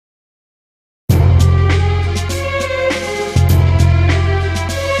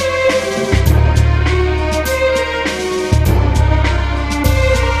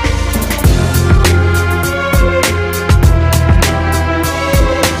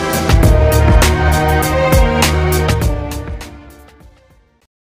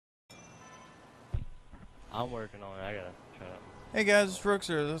Hey guys, it's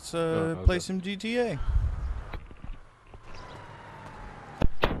Rookser. Let's Okay. play some GTA.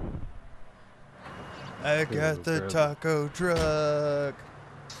 I got the taco truck.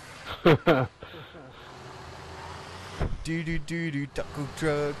 Doo doo doo doo taco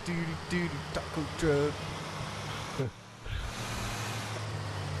truck. Doo doo doo doo taco truck.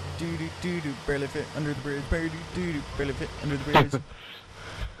 Doo doo doo doo barely fit under the bridge. Barely doo doo barely fit under the bridge.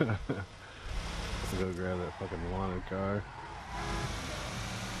 Let's go grab that fucking wanted car.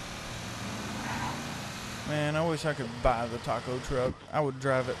 Man, I wish I could buy the taco truck. I would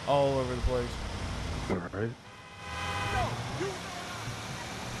drive it all over the place. Alright.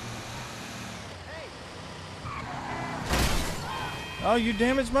 Oh, you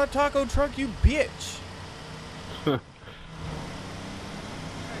damaged my taco truck, you bitch! I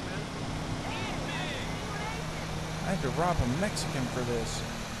had to rob a Mexican for this.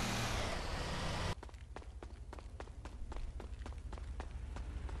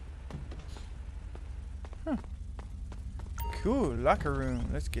 Huh. Cool, locker room.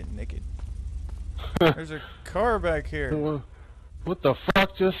 Let's get naked. There's a car back here. What the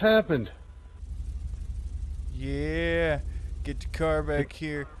fuck just happened? Yeah. Get the car back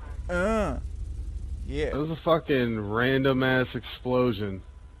here. Yeah. It was a fucking random ass explosion.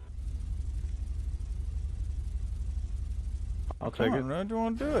 I'll take it. I don't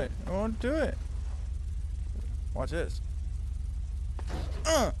want to do it. I want to do it. Watch this.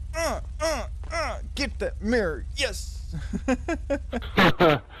 Get that mirror. Yes.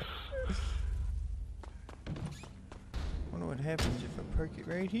 Wonder what happens if I park it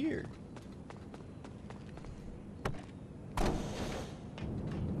right here.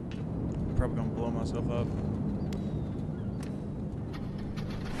 Probably gonna blow myself up.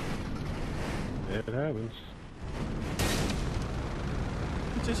 It happens.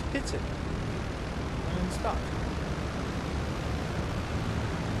 It just hits it and then stops.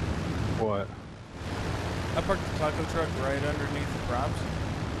 What? I parked the taco truck right underneath the props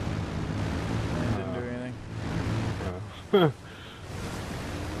and it didn't do anything.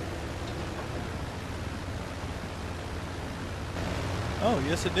 Oh,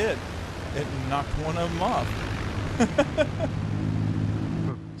 yes it did. It knocked one of them off.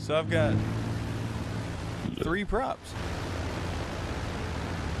 So I've got 3 props.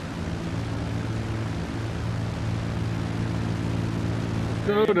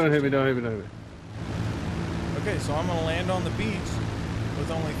 No, don't hit me, don't hit me, don't hit me. Okay, so I'm gonna land on the beach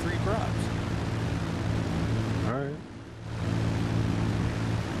with only 3 props. Alright.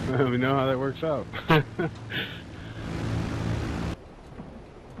 Let me know how that works out.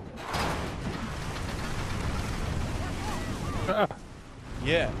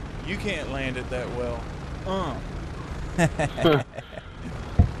 Yeah, you can't land it that well.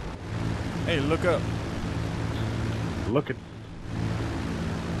 Hey, look up. Looking.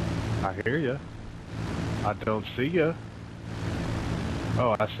 I hear ya. I don't see ya.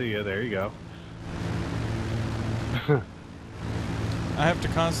 Oh, I see ya. There you go. I have to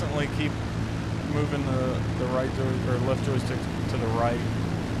constantly keep moving the right or left joystick to the right.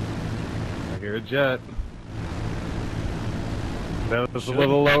 I hear a jet. That was a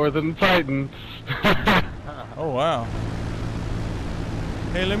little lower than the Titan. Oh, wow.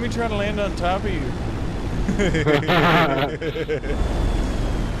 Hey, let me try to land on top of you.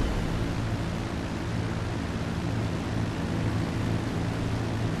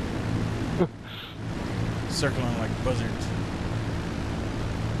 Circling like buzzards.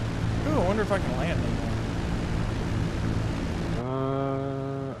 Ooh, I wonder if I can land them.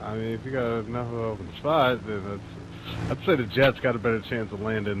 I mean, if you got enough of an open spot, then I'd say the jet's got a better chance of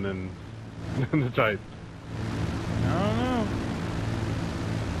landing than the Titan. I don't know.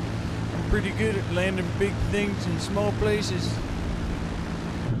 I'm pretty good at landing big things in small places.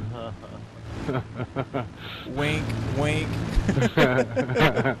 Wink, wink.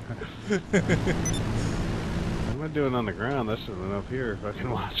 What am I doing on the ground? That should have been up here if I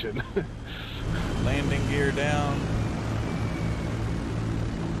can watch it. Landing gear down.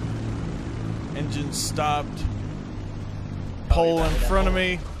 Engine stopped. Pole in front of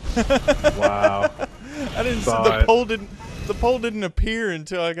me. Wow. I didn't see the pole didn't appear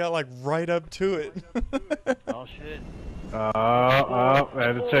until I got like right up to it. Oh shit. I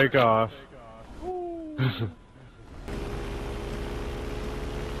had to take off.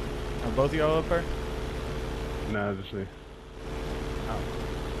 Are both of y'all up there? No, just me. Oh.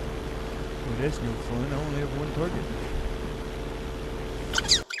 Well, that's no fun. I only have one target.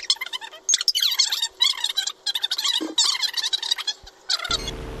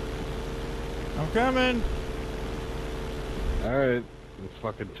 I'm coming. Alright, let's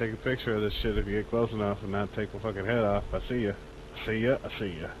fucking take a picture of this shit if you get close enough and not take my fucking head off. I see ya. See ya. I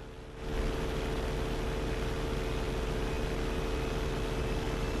see ya.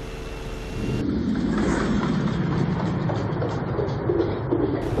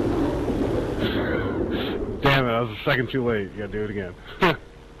 Damn it, I was a second too late. You gotta do it again.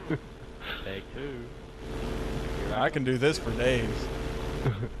 Take two. I can do this for days.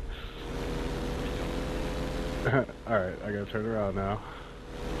 Alright, I gotta turn around now.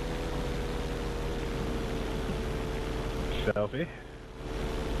 Selfie.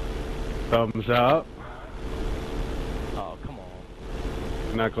 Thumbs up. Oh, come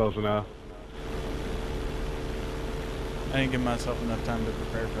on. Not close enough. I didn't give myself enough time to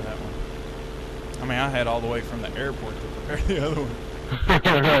prepare for that one. I mean, I had all the way from the airport to prepare the other one.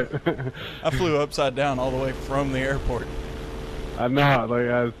 Right. I flew upside down all the way from the airport. I know, like,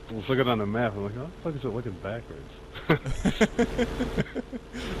 I was looking on the map, I'm like, how the fuck is it looking backwards?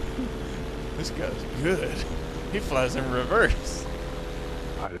 This guy's good. He flies in reverse.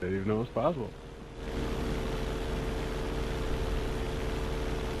 I didn't even know it was possible.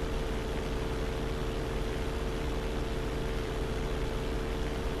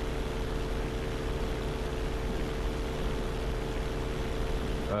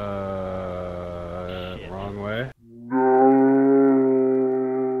 Shit. Wrong way.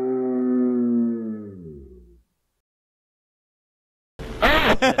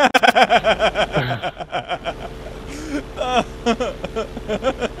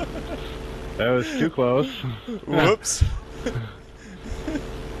 That was too close. Whoops.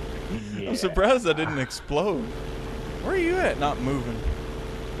 Yeah. I'm surprised I didn't explode. Where are you at? Not moving.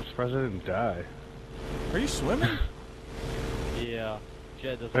 I'm surprised I didn't die. Are you swimming? Yeah.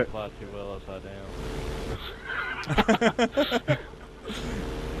 Jet doesn't fly too well upside down.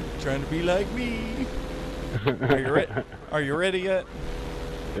 Trying to be like me. Are you ready? Are you ready yet?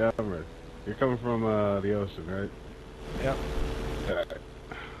 Yeah, I'm ready. You're coming from the ocean, right? Yep. Alright.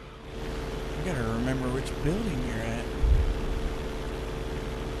 I gotta remember which building you're at.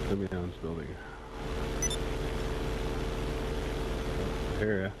 Let me down this building. I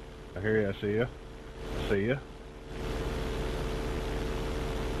hear ya. I hear ya. I see ya. I see ya.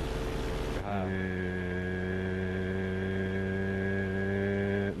 And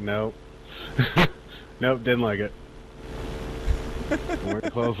nope. Nope, didn't like it.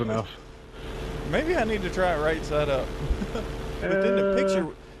 Weren't close enough. Maybe I need to try it right side up. But then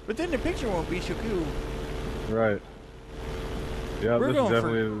the picture won't be so cool. Right. Yeah, We're this is going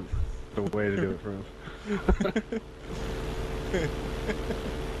definitely the way to do it for us.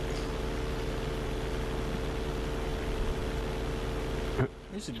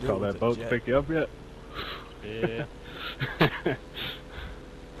 We should do Call it with that a boat to jet. pick you up yet? Yeah.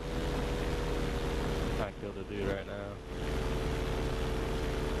 Not kill the dude right now.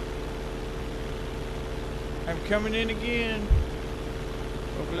 I'm coming in again.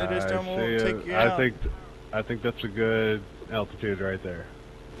 Hopefully this time I won't see take you I out. think that's a good altitude right there.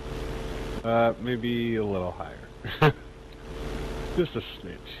 Maybe a little higher. Just a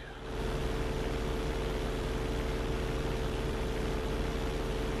smidge.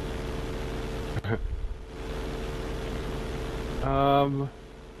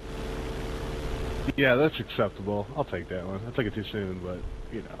 Yeah, that's acceptable. I'll take that one. I took it too soon, but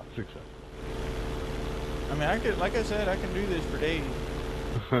you know, it's acceptable. I mean, I could, like I said, I can do this for days.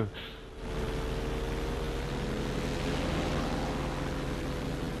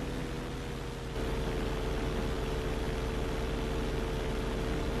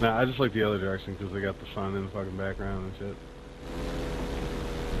 Nah, I just like the other direction because they got the sun in the fucking background and shit.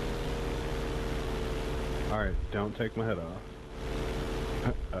 Alright, don't take my head off.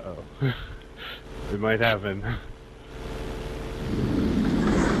 Uh-oh. It might happen.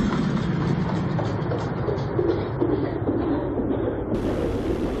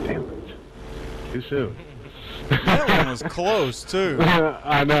 Damn it. Too soon. That one was close, too.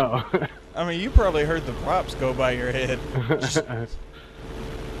 I know. I mean, you probably heard the props go by your head.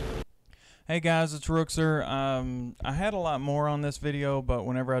 Hey guys, it's Rookser. I had a lot more on this video, but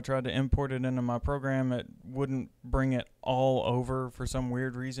whenever I tried to import it into my program, it wouldn't bring it all over for some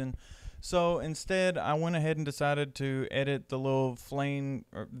weird reason. So instead, I went ahead and decided to edit the little plane,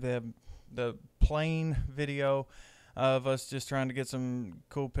 or the plane video of us just trying to get some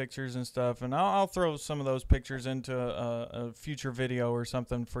cool pictures and stuff. And I'll throw some of those pictures into a future video or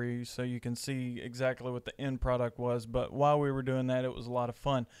something for you so you can see exactly what the end product was. But while we were doing that, it was a lot of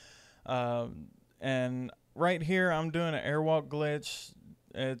fun. And right here I'm doing an airwalk glitch.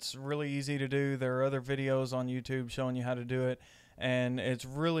 It's really easy to do. There are other videos on YouTube showing you how to do it, and it's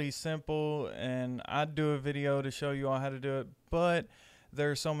really simple, and I'd do a video to show you all how to do it, but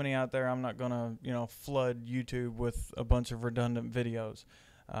there's so many out there. I'm not gonna, you know, flood YouTube with a bunch of redundant videos.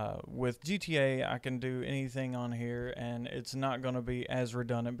 With GTA, I can do anything on here, and it's not going to be as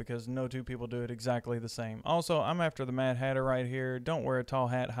redundant because no two people do it exactly the same. Also, I'm after the Mad Hatter right here. Don't wear a tall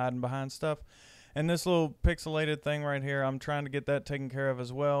hat hiding behind stuff. And this little pixelated thing right here, I'm trying to get that taken care of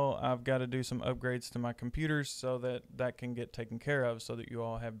as well. I've got to do some upgrades to my computers so that that can get taken care of so that you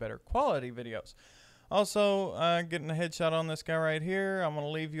all have better quality videos. Also, getting a headshot on this guy right here. I'm going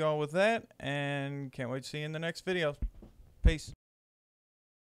to leave you all with that, and can't wait to see you in the next video. Peace.